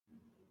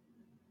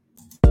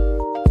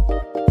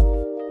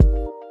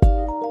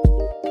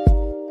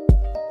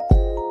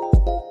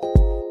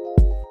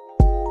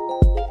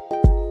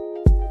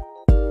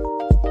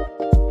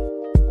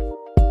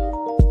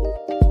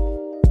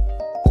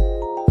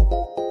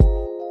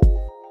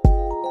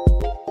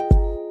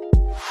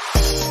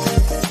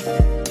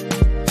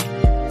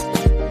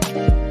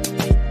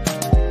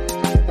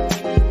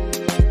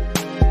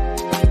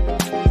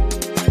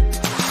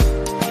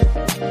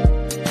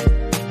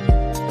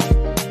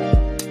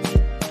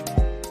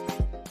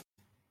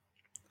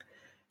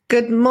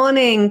Good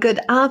morning,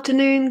 good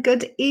afternoon,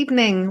 good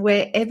evening,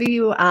 wherever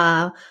you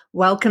are.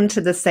 Welcome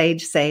to the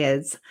Sage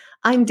Sayers.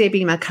 I'm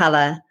Debbie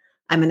McCullough.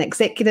 I'm an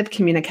executive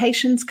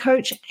communications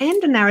coach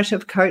and a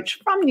narrative coach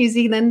from New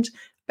Zealand,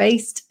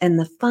 based in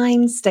the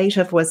fine state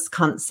of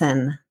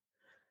Wisconsin.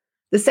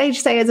 The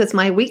Sage Sayers is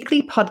my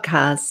weekly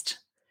podcast.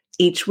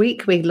 Each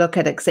week we look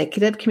at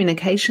executive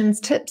communications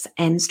tips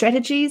and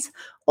strategies,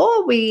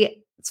 or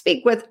we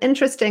speak with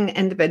interesting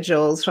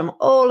individuals from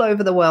all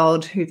over the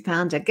world who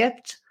found a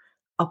gift,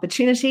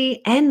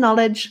 opportunity, and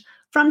knowledge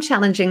from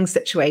challenging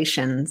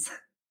situations.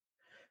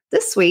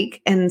 This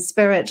week, in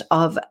spirit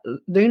of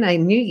Lunar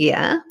New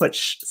Year,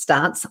 which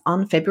starts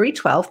on February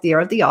 12th, the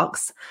Year of the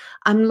Ox,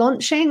 I'm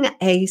launching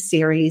a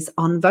series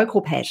on vocal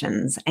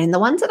patterns and the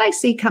ones that I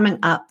see coming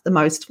up the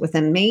most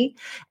within me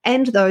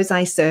and those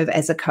I serve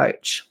as a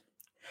coach.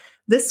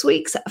 This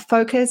week's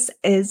focus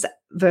is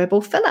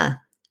verbal filler.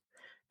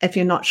 If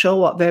you're not sure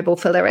what verbal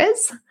filler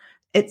is,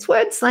 it's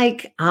words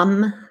like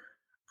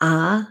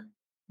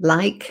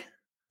like,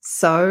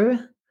 so,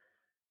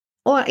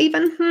 or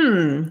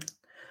even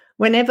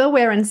Whenever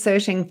we're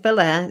inserting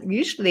filler,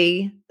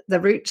 usually the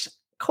root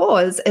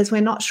cause is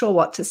we're not sure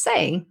what to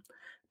say,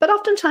 but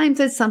oftentimes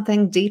there's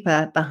something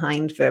deeper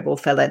behind verbal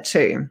filler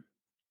too.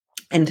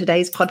 In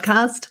today's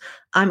podcast,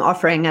 I'm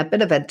offering a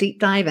bit of a deep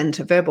dive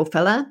into verbal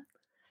filler,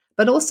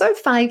 but also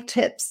 5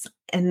 tips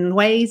in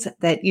ways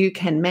that you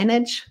can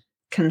manage,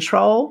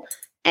 control,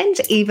 and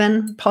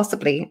even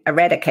possibly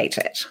eradicate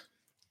it.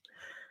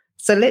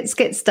 So let's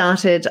get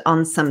started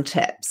on some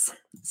tips.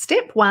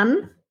 Step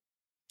 1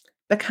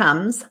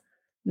 becomes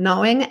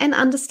knowing and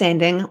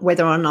understanding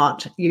whether or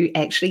not you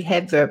actually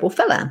have verbal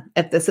filler,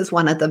 if this is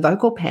one of the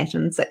vocal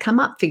patterns that come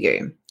up for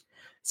you.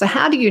 So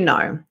how do you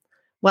know?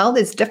 Well,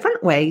 there's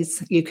different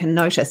ways you can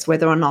notice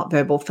whether or not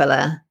verbal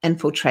filler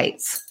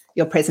infiltrates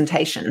your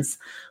presentations.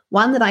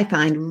 One that I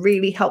find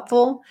really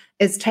helpful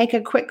is take a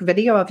quick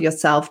video of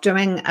yourself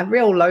doing a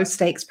real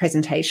low-stakes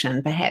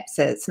presentation. Perhaps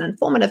it's an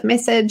informative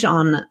message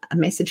on a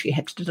message you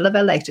have to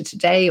deliver later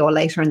today or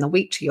later in the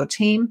week to your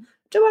team.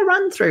 Do a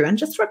run-through and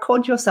just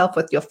record yourself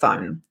with your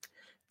phone.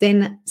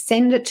 Then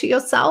send it to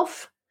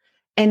yourself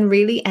and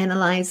really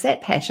analyze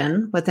that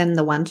pattern within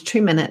the 1 to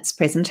 2 minutes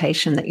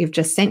presentation that you've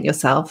just sent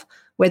yourself,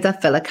 whether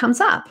filler comes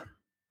up.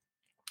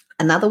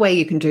 Another way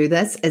you can do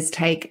this is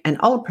take an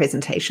old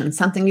presentation,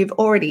 something you've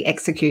already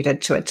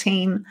executed to a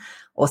team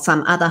or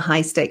some other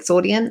high-stakes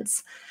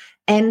audience,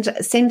 and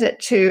send it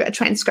to a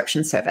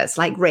transcription service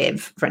like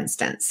Rev, for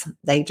instance.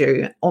 They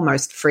do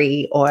almost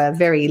free or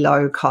very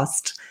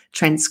low-cost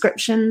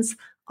transcriptions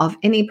of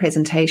any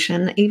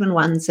presentation, even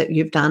ones that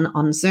you've done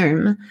on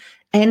Zoom,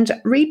 and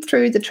read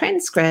through the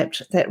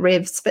transcript that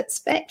Rev spits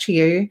back to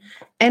you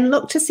and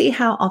look to see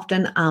how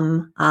often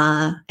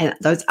and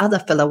those other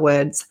filler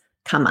words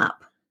come up.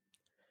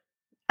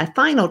 A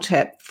final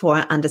tip for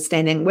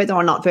understanding whether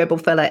or not verbal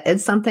filler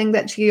is something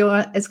that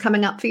is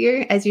coming up for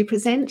you as you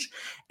present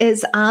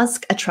is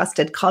ask a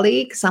trusted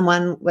colleague,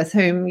 someone with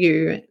whom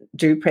you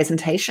do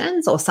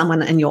presentations or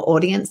someone in your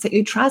audience that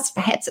you trust.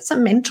 Perhaps it's a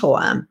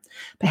mentor,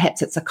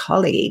 perhaps it's a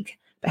colleague,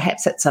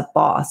 perhaps it's a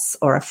boss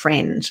or a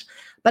friend,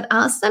 but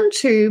ask them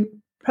to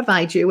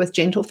provide you with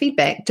gentle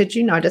feedback. Did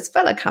you notice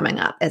filler coming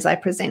up as I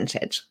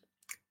presented?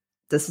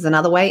 This is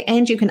another way,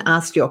 and you can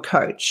ask your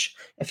coach.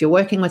 If you're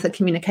working with a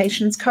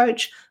communications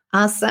coach,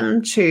 ask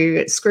them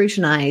to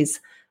scrutinize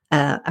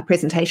a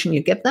presentation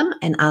you give them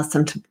and ask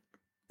them to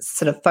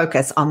sort of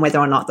focus on whether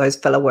or not those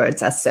filler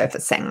words are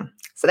surfacing.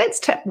 So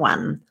that's tip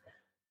 1.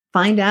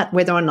 Find out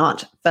whether or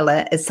not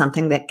filler is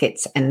something that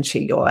gets into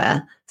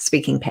your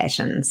speaking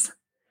patterns.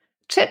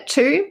 Tip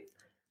 2,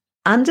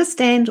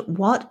 understand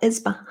what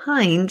is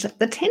behind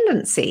the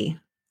tendency.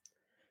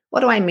 What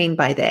do I mean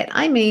by that?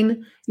 I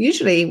mean,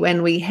 usually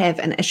when we have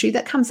an issue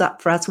that comes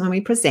up for us when we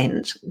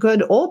present,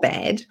 good or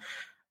bad,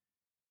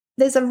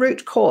 there's a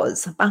root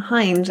cause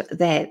behind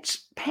that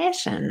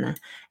pattern.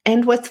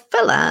 And with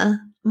filler,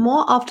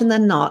 more often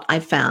than not,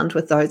 I've found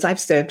with those I've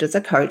served as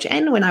a coach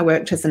and when I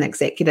worked as an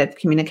executive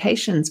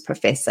communications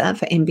professor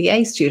for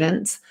MBA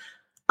students,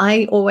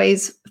 I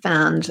always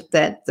found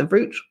that the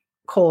root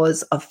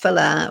cause of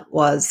filler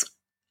was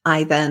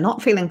either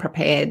not feeling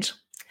prepared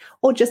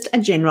or just a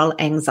general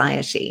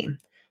anxiety.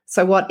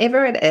 So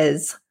whatever it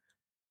is,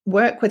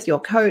 work with your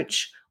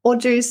coach or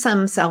do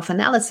some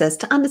self-analysis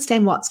to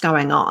understand what's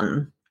going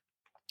on.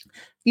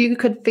 You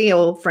could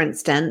feel, for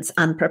instance,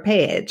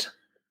 unprepared,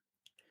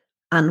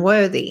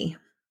 unworthy.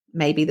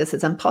 Maybe this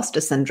is imposter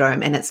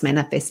syndrome and it's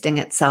manifesting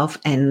itself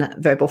in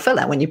verbal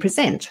filler when you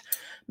present.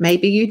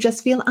 Maybe you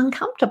just feel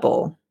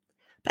uncomfortable.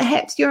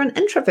 Perhaps you're an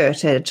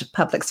introverted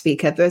public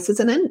speaker versus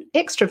an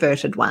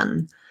extroverted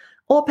one.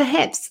 Or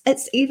perhaps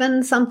it's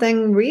even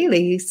something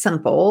really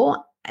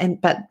simple,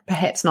 but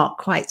perhaps not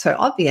quite so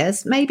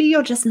obvious. Maybe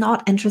you're just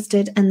not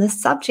interested in the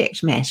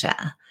subject matter.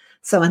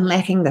 So in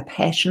lacking the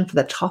passion for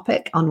the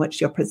topic on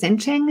which you're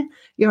presenting,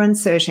 you're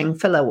inserting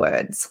filler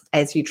words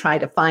as you try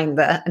to find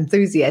the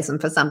enthusiasm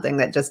for something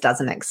that just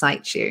doesn't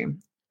excite you.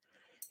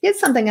 Here's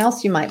something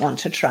else you might want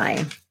to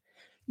try.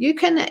 You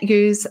can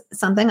use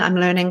something I'm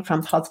learning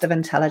from Positive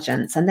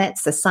Intelligence, and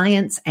that's the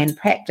science and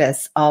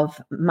practice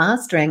of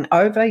mastering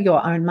over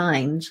your own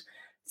mind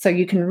so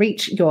you can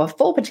reach your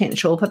full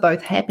potential for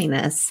both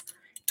happiness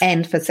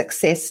and for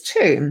success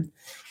too.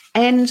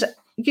 And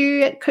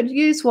you could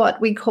use what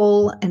we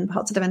call in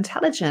Positive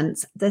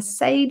Intelligence the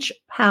sage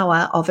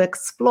power of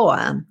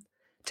explore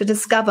to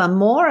discover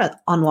more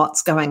on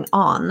what's going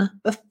on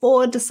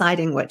before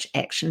deciding which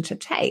action to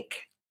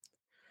take.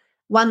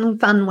 One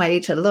fun way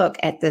to look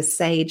at the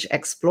sage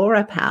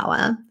explorer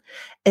power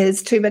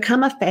is to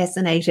become a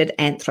fascinated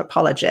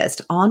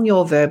anthropologist on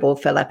your verbal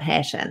filler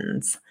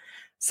patterns.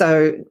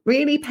 So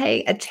really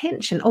pay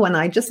attention. Oh, and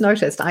I just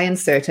noticed I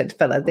inserted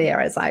filler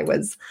there as I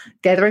was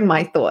gathering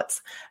my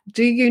thoughts.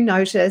 Do you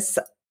notice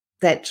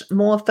that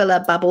more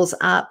filler bubbles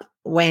up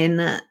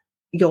when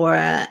you're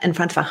in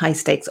front of a high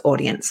stakes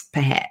audience,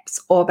 perhaps,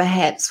 or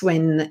perhaps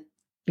when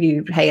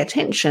you pay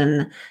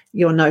attention,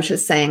 you're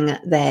noticing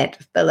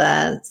that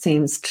filler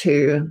seems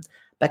to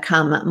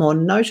become more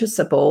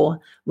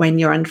noticeable when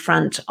you're in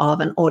front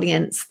of an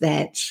audience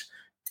that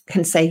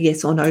can say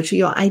yes or no to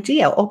your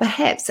idea, or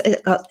perhaps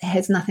it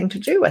has nothing to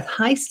do with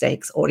high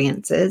stakes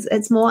audiences,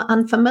 it's more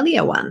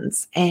unfamiliar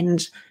ones,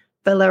 and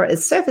filler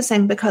is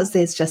surfacing because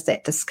there's just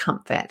that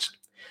discomfort.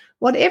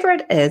 Whatever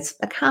it is,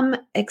 become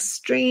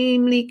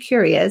extremely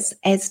curious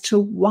as to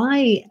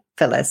why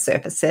filler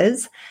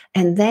surfaces,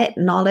 and that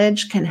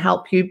knowledge can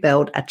help you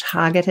build a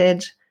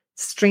targeted,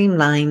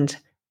 streamlined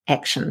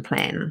action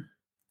plan.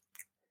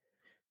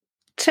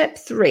 Tip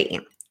 3.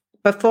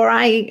 Before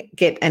I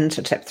get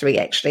into tip 3,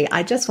 actually,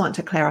 I just want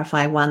to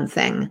clarify one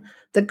thing.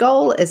 The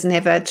goal is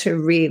never to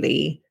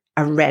really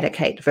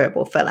eradicate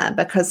verbal filler,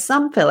 because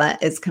some filler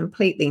is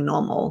completely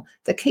normal.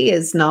 The key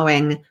is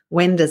knowing,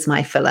 when does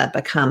my filler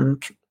become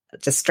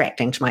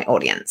distracting to my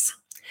audience?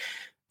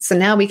 So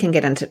now we can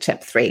get into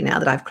tip 3 now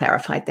that I've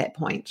clarified that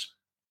point.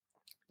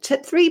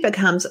 Tip 3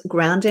 becomes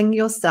grounding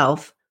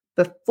yourself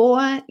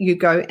before you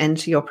go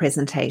into your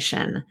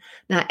presentation.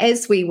 Now,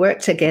 as we work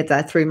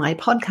together through my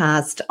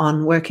podcast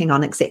on working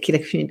on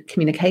executive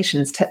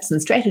communications tips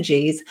and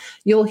strategies,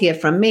 you'll hear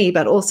from me,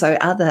 but also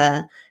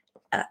other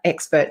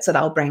experts that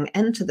I'll bring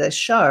into the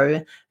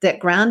show, that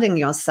grounding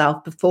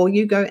yourself before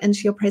you go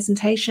into your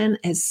presentation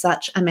is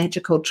such a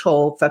magical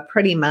tool for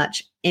pretty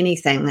much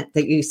anything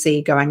that you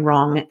see going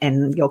wrong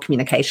in your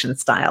communication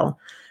style.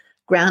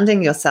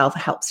 Grounding yourself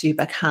helps you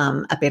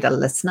become a better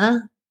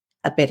listener,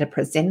 a better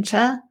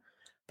presenter,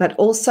 but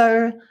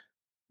also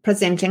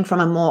presenting from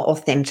a more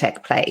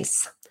authentic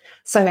place.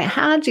 So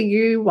how do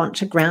you want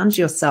to ground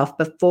yourself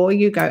before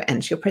you go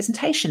into your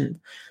presentation?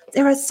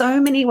 There are so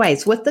many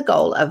ways, with the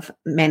goal of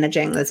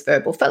managing this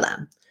verbal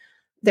filler.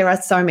 There are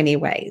so many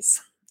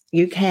ways.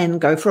 You can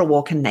go for a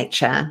walk in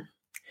nature.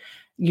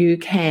 You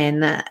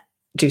can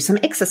do some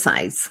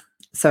exercise.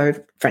 So,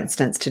 for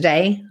instance,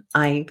 today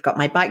I got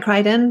my bike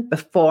ride in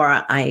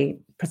before I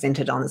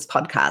presented on this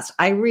podcast.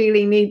 I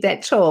really need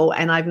that tool.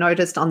 And I've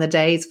noticed on the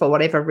days, for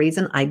whatever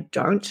reason, I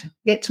don't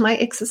get to my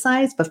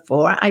exercise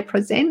before I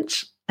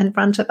present in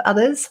front of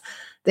others,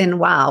 then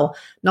wow,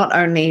 not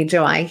only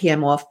do I hear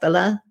more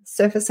filler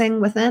surfacing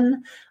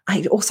within,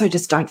 I also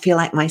just don't feel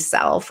like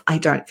myself. I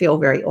don't feel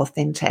very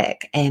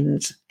authentic,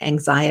 and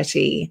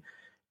anxiety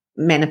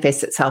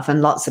manifests itself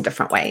in lots of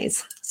different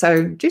ways.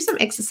 So do some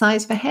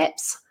exercise,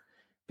 perhaps.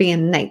 Be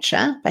in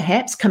nature,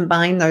 perhaps.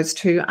 Combine those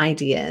two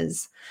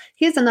ideas.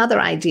 Here's another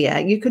idea.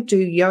 You could do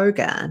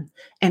yoga,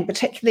 and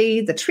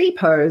particularly the tree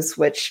pose,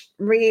 which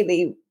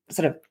really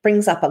sort of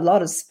brings up a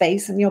lot of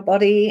space in your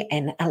body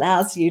and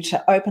allows you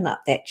to open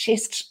up that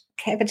chest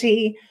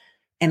cavity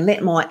and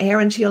let more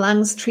air into your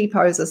lungs. Tree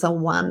pose is a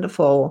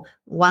wonderful,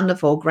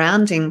 wonderful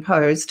grounding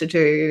pose to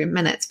do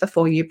minutes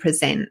before you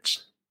present.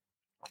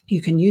 You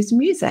can use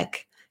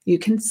music. You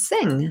can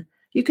sing.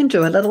 You can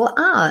do a little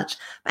art.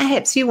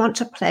 Perhaps you want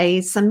to play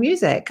some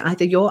music,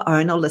 either your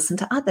own or listen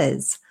to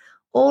others.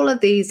 All of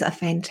these are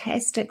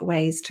fantastic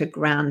ways to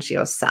ground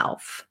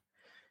yourself.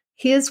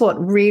 Here's what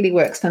really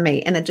works for me,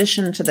 in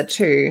addition to the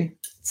two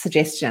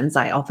suggestions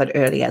I offered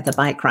earlier, the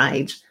bike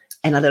ride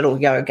and a little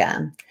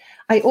yoga.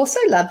 I also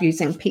love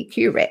using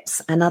PQ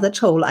reps, another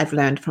tool I've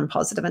learned from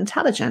Positive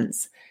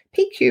Intelligence.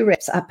 PQ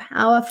reps are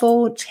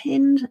powerful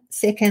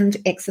 10-second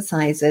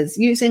exercises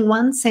using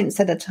one sense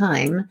at a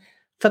time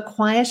for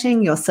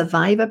quieting your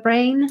survivor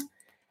brain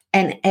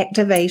and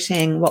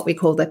activating what we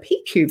call the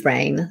PQ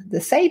brain, the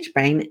sage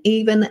brain,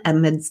 even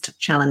amidst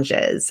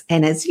challenges.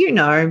 And as you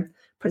know,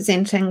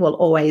 presenting will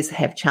always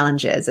have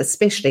challenges,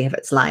 especially if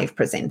it's live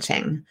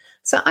presenting.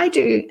 So I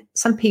do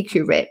some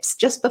PQ reps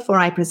just before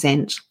I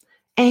present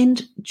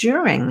and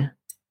during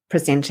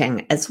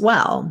presenting as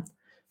well.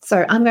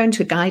 So I'm going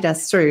to guide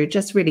us through,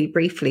 just really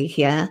briefly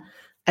here,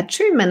 a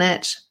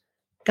 2-minute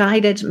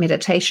guided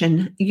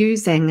meditation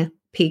using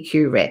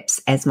PQ reps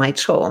as my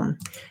tool.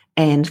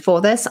 And for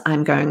this,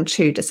 I'm going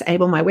to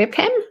disable my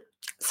webcam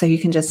so you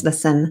can just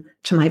listen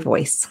to my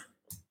voice.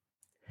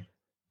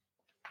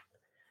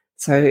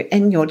 So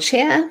in your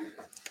chair,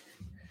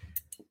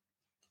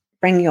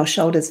 bring your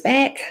shoulders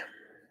back,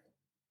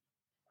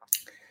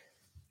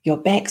 your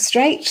back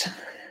straight,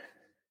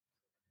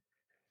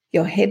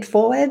 your head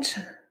forward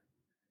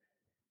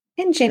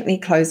and gently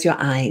close your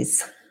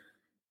eyes.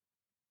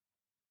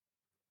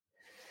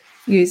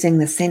 Using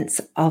the sense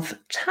of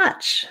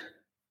touch,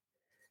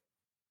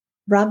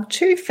 rub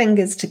 2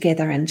 fingers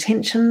together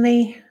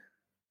intentionally,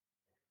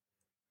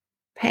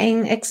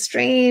 paying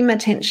extreme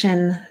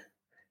attention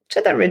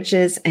to the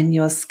ridges in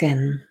your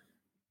skin.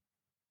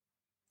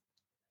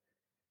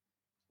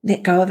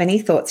 Let go of any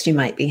thoughts you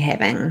might be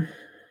having.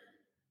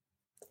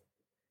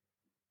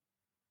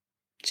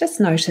 Just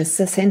notice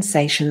the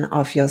sensation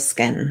of your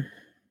skin.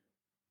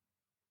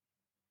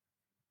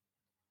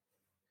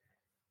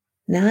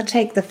 Now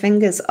take the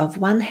fingers of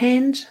one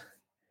hand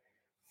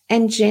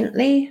and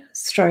gently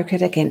stroke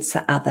it against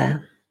the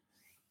other.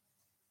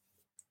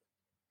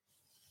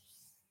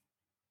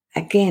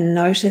 Again,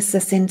 notice the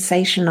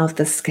sensation of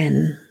the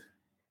skin,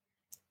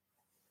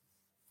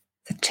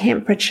 the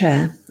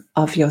temperature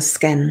of your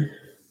skin,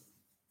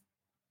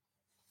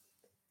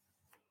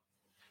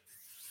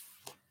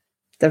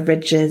 the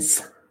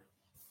ridges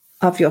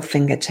of your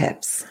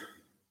fingertips.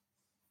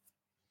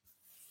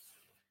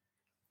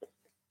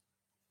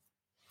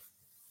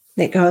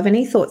 Let go of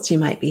any thoughts you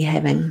might be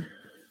having.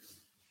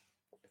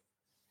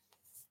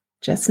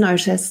 Just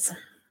notice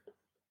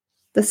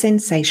the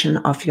sensation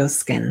of your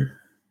skin.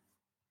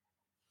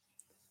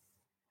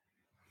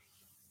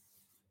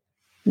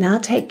 Now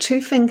take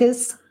 2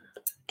 fingers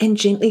and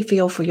gently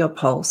feel for your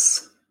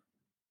pulse.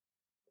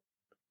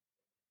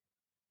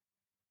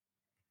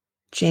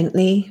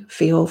 Gently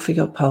feel for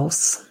your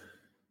pulse.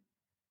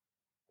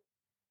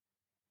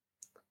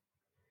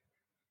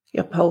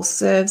 Your pulse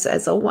serves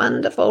as a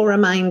wonderful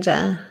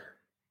reminder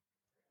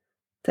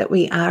that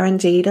we are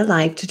indeed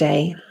alive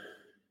today.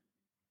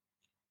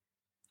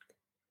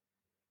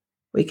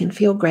 We can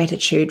feel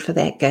gratitude for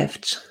that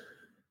gift.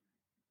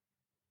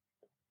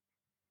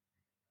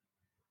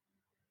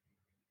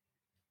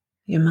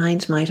 Your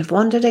mind might have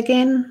wandered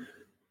again,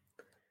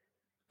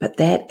 but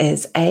that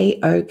is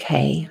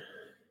a-okay.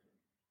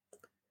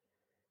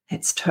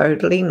 It's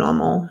totally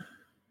normal.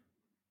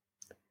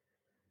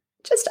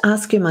 Just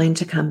ask your mind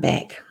to come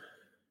back.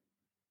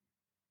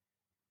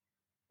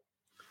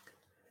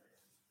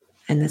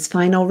 And this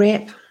final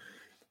rep,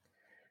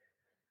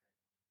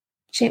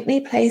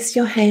 gently place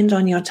your hand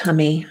on your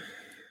tummy.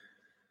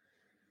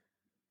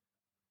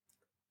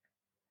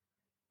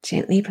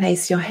 Gently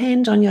place your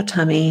hand on your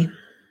tummy.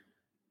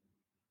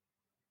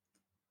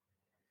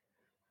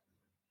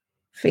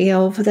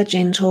 Feel for the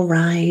gentle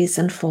rise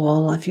and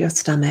fall of your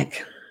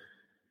stomach.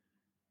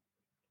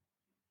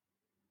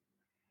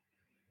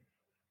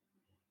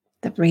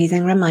 The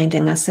breathing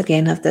reminding us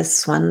again of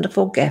this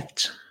wonderful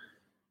gift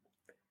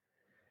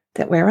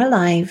that we're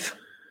alive,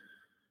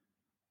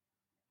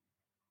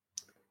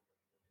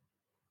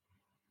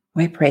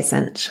 we're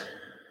present.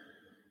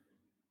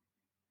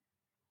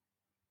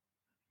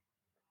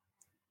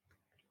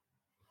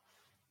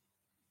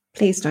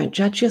 Please don't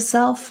judge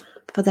yourself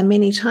for the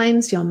many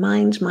times your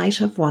mind might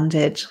have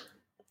wandered.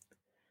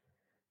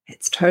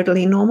 It's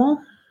totally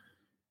normal.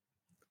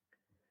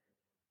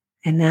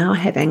 And now,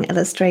 having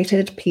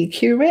illustrated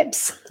PQ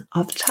reps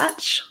of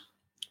touch,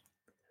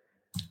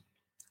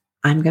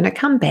 I'm going to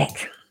come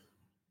back.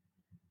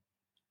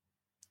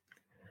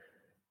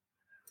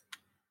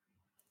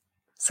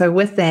 So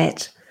with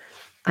that,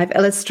 I've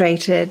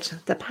illustrated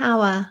the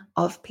power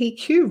of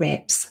PQ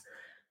reps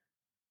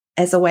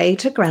as a way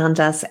to ground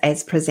us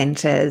as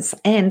presenters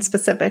and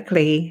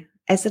specifically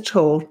as a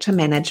tool to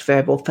manage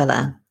verbal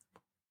filler.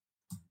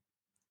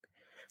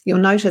 You'll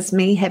notice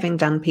me having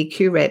done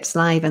PQ reps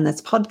live in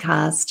this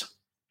podcast,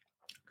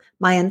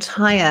 my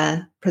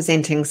entire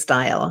presenting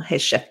style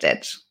has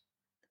shifted.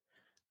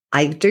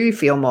 I do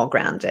feel more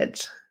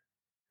grounded.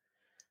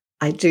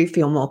 I do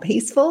feel more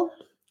peaceful.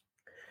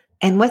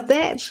 And with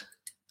that,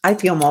 I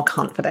feel more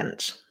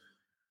confident.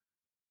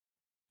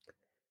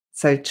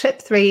 So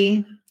tip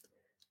 3,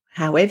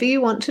 however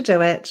you want to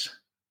do it,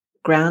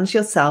 ground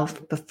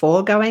yourself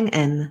before going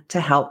in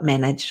to help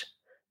manage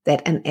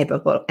that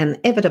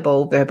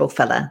inevitable verbal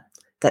filler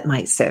that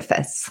might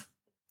surface.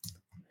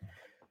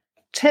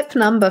 Tip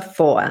number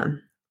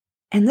 4,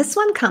 and this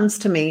one comes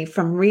to me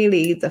from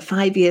really the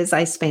 5 years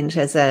I spent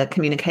as a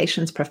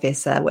communications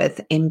professor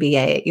with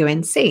MBA at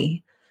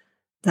UNC,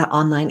 the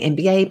online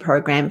MBA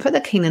program for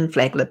the Keenan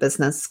Flagler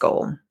Business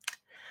School.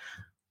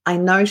 I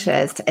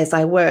noticed as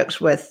I worked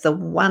with the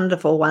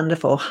wonderful,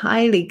 wonderful,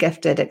 highly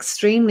gifted,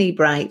 extremely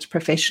bright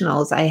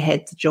professionals I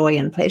had the joy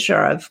and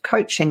pleasure of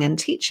coaching and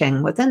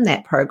teaching within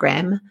that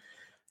program,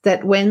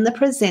 that when the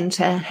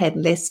presenter had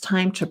less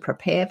time to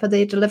prepare for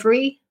their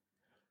delivery,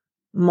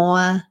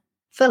 more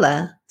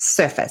filler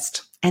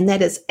surfaced. And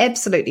that is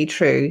absolutely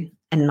true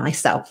in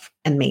myself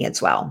and me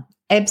as well.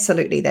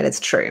 Absolutely, that is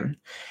true.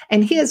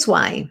 And here's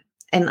why.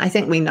 And I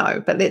think we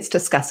know, but let's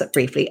discuss it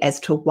briefly as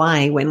to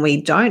why when we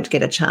don't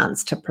get a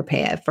chance to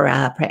prepare for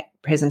our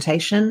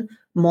presentation,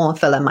 more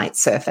filler might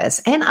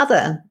surface and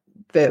other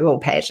verbal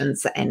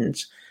patterns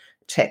and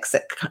tics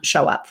that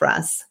show up for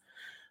us.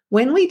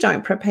 When we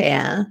don't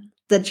prepare,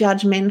 the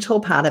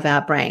judgmental part of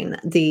our brain,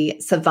 the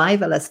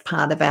survivalist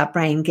part of our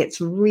brain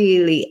gets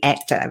really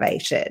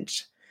activated.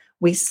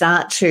 We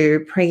start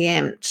to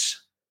preempt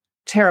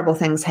terrible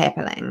things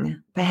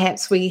happening.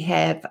 Perhaps we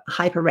have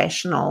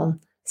hyper-rational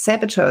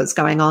saboteurs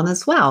going on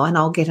as well. And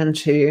I'll get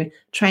into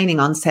training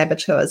on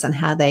saboteurs and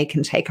how they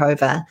can take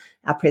over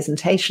our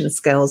presentation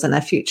skills in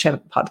a future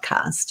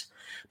podcast.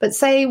 But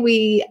say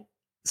we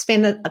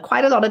spend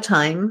quite a lot of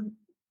time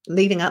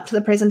leading up to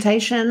the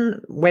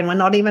presentation when we're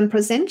not even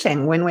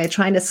presenting, when we're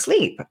trying to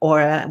sleep,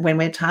 or when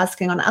we're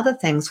tasking on other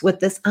things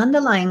with this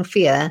underlying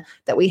fear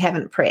that we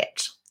haven't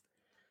prepped.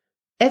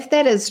 If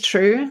that is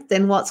true,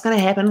 then what's going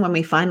to happen when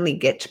we finally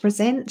get to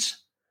present?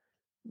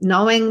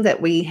 Knowing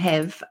that we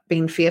have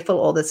been fearful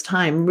all this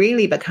time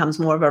really becomes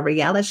more of a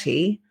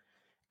reality,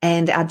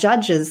 and our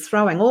judges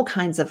throwing all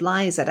kinds of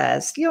lies at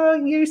us. You're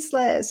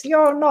useless.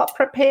 You're not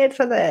prepared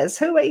for this.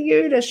 Who are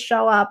you to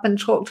show up and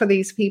talk to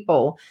these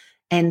people?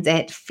 And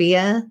that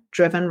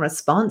fear-driven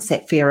response,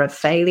 that fear of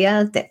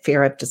failure, that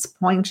fear of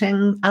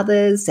disappointing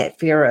others, that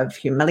fear of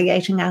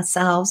humiliating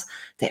ourselves,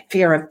 that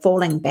fear of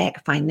falling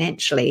back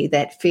financially,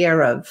 that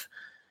fear of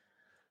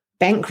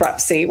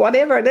bankruptcy,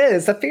 whatever it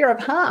is, the fear of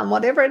harm,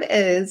 whatever it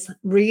is,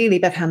 really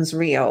becomes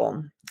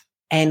real.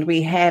 And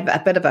we have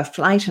a bit of a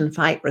flight and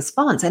fight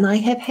response. And I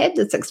have had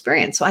this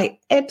experience, so I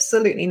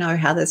absolutely know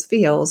how this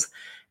feels.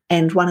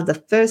 And one of the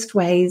first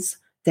ways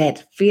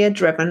that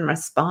fear-driven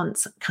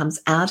response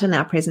comes out in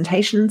our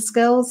presentation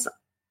skills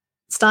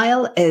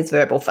style is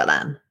verbal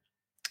filler.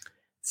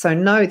 So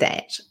know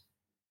that.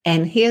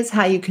 And here's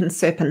how you can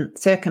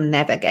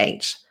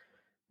circumnavigate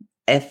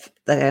if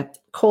the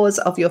cause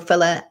of your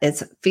filler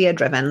is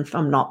fear-driven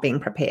from not being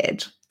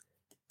prepared.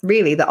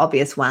 Really, the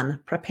obvious one,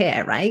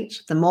 prepare, right?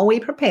 The more we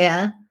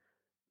prepare,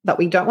 but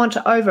we don't want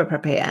to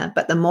over-prepare,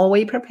 but the more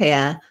we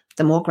prepare,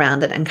 the more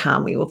grounded and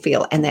calm we will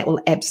feel. And that will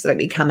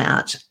absolutely come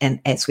out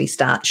and as we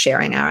start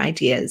sharing our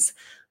ideas.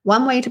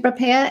 One way to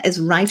prepare is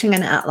writing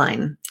an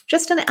outline.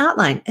 Just an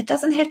outline. It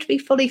doesn't have to be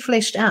fully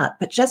fleshed out,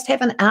 but just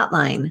have an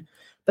outline.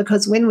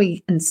 Because when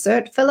we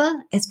insert filler,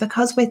 it's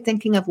because we're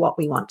thinking of what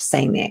we want to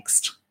say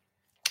next.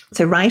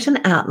 So write an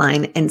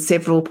outline and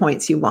several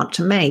points you want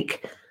to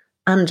make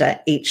under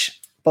each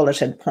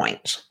bulleted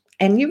point.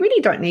 And you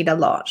really don't need a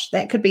lot.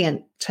 That could be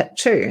a tip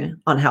too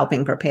on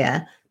helping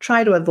prepare.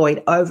 Try to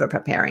avoid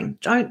over-preparing.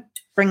 Don't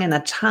bring in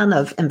a ton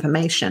of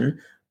information,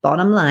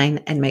 bottom line,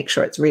 and make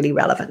sure it's really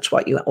relevant to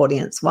what your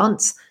audience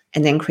wants,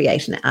 and then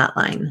create an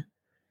outline.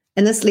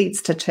 And this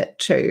leads to tip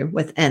 2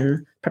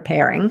 within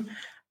preparing.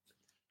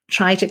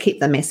 Try to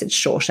keep the message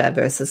shorter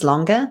versus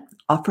longer.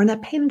 Offer an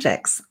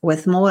appendix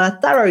with more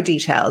thorough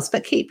details,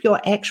 but keep your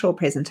actual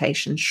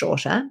presentation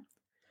shorter.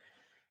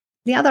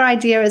 The other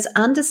idea is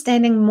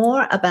understanding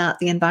more about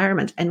the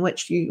environment in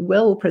which you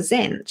will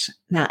present.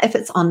 Now, if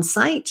it's on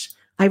site,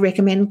 I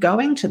recommend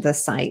going to the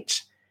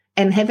site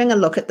and having a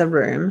look at the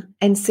room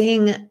and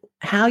seeing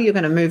how you're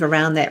going to move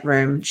around that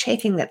room,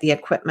 checking that the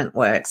equipment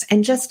works,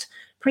 and just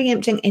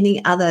preempting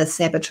any other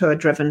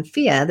saboteur-driven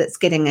fear that's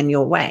getting in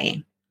your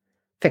way.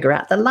 Figure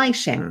out the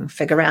lighting,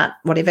 figure out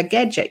whatever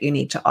gadget you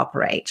need to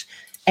operate,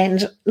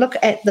 and look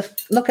at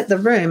the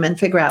room and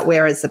figure out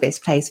where is the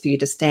best place for you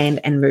to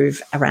stand and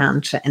move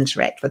around to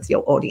interact with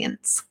your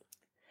audience.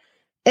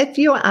 If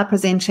you are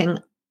presenting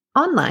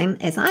online,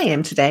 as I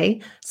am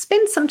today,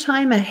 spend some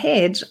time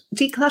ahead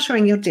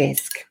decluttering your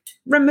desk.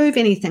 Remove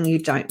anything you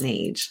don't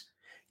need.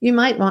 You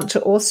might want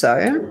to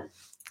also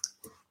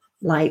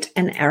light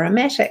an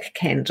aromatic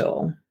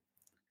candle.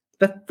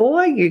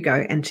 Before you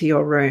go into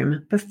your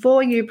room,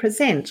 before you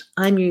present,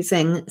 I'm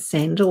using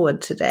sandalwood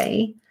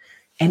today,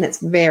 and it's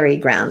very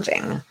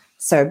grounding.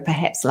 So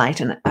perhaps light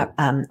an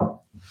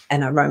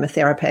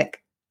aromatherapy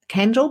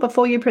candle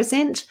before you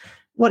present.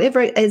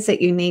 Whatever it is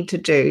that you need to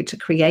do to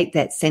create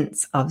that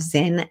sense of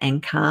zen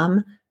and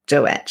calm,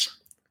 do it.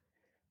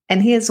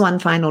 And here's one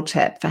final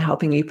tip for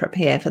helping you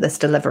prepare for this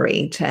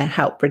delivery to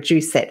help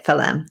reduce that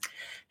filler.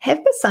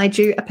 Have beside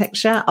you a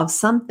picture of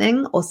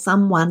something or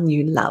someone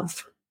you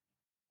love.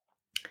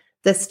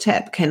 This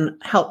tip can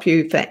help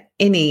you for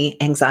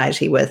any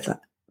anxiety with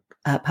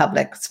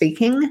public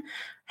speaking.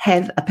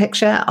 Have a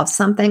picture of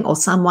something or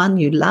someone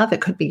you love.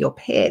 It could be your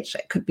pet.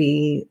 It could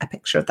be a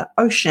picture of the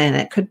ocean.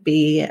 It could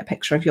be a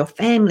picture of your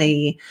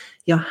family,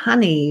 your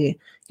honey,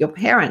 your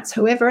parents,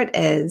 whoever it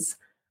is,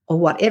 or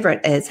whatever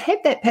it is. Have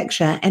that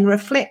picture and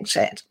reflect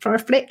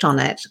on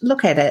it,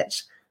 look at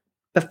it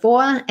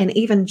before and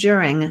even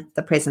during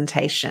the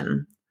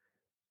presentation.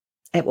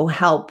 It will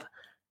help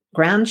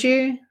ground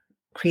you,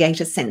 create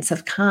a sense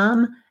of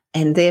calm,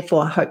 and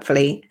therefore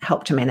hopefully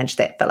help to manage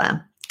that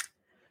filler.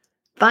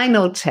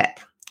 Final tip.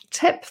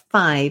 Tip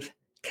 5,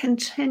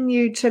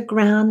 continue to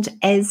ground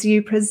as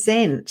you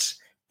present,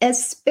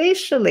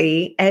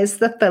 especially as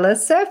the filler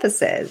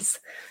surfaces.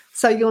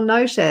 So you'll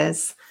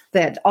notice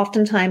that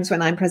oftentimes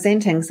when I'm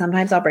presenting,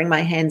 sometimes I'll bring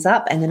my hands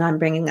up and then I'm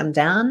bringing them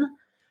down.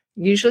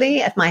 Usually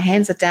if my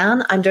hands are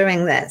down, I'm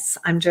doing this.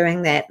 I'm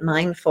doing that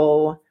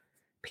mindful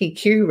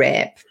PQ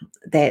rep,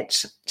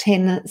 that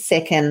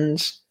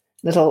 10-second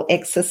little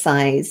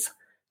exercise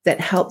that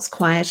helps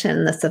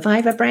quieten the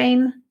survivor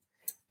brain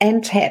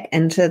and tap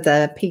into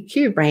the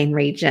PQ brain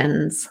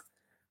regions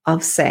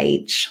of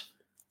sage.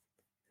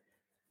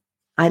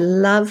 I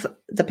love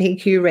the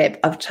PQ rep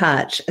of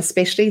touch,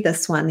 especially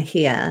this one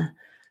here,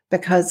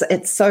 because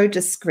it's so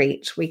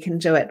discreet. We can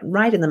do it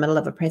right in the middle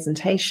of a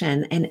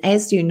presentation. And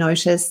as you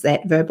notice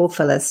that verbal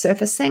filler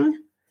surfacing,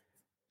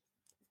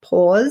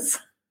 pause,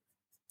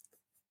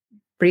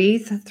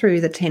 breathe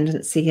through the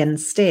tendency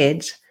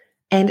instead.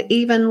 And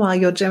even while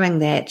you're doing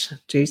that,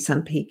 do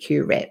some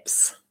PQ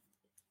reps.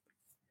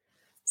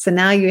 So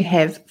now you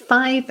have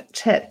 5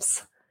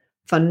 tips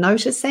for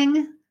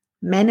noticing,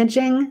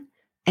 managing,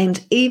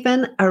 and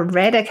even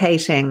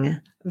eradicating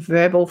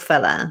verbal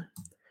filler.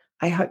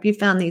 I hope you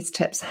found these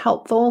tips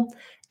helpful.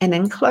 And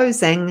in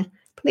closing,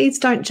 please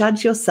don't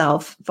judge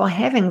yourself for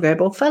having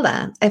verbal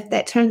filler if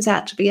that turns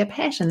out to be a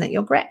pattern that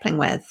you're grappling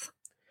with.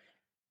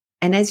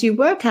 And as you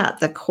work out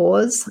the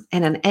cause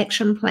and an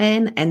action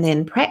plan and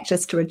then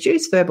practice to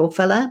reduce verbal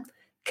filler,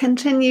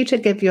 continue to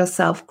give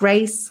yourself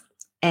grace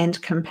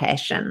and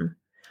compassion.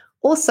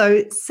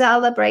 Also,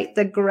 celebrate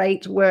the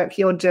great work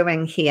you're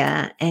doing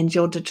here and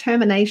your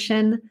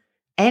determination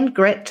and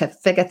grit to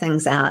figure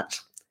things out.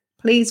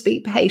 Please be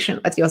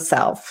patient with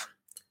yourself.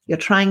 You're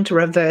trying to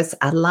reverse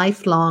a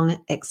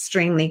lifelong,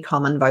 extremely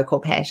common vocal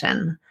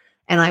pattern,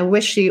 and I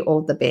wish you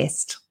all the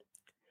best.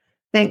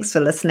 Thanks for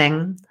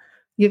listening.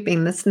 You've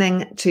been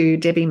listening to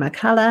Debbie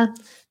McCullough.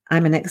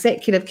 I'm an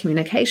executive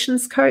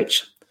communications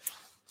coach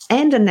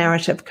and a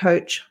narrative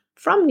coach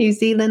from New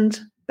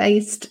Zealand,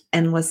 based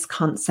in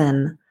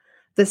Wisconsin.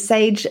 The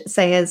Sage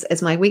Sayers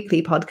is my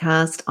weekly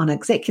podcast on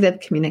executive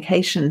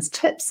communications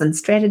tips and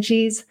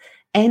strategies,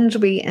 and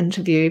we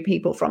interview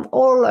people from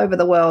all over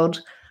the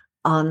world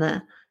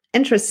on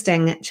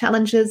interesting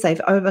challenges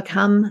they've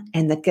overcome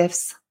and the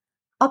gifts,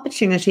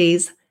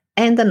 opportunities,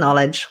 and the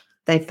knowledge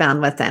they've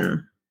found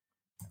within.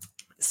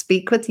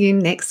 Speak with you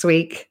next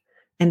week,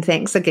 and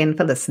thanks again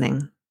for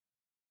listening.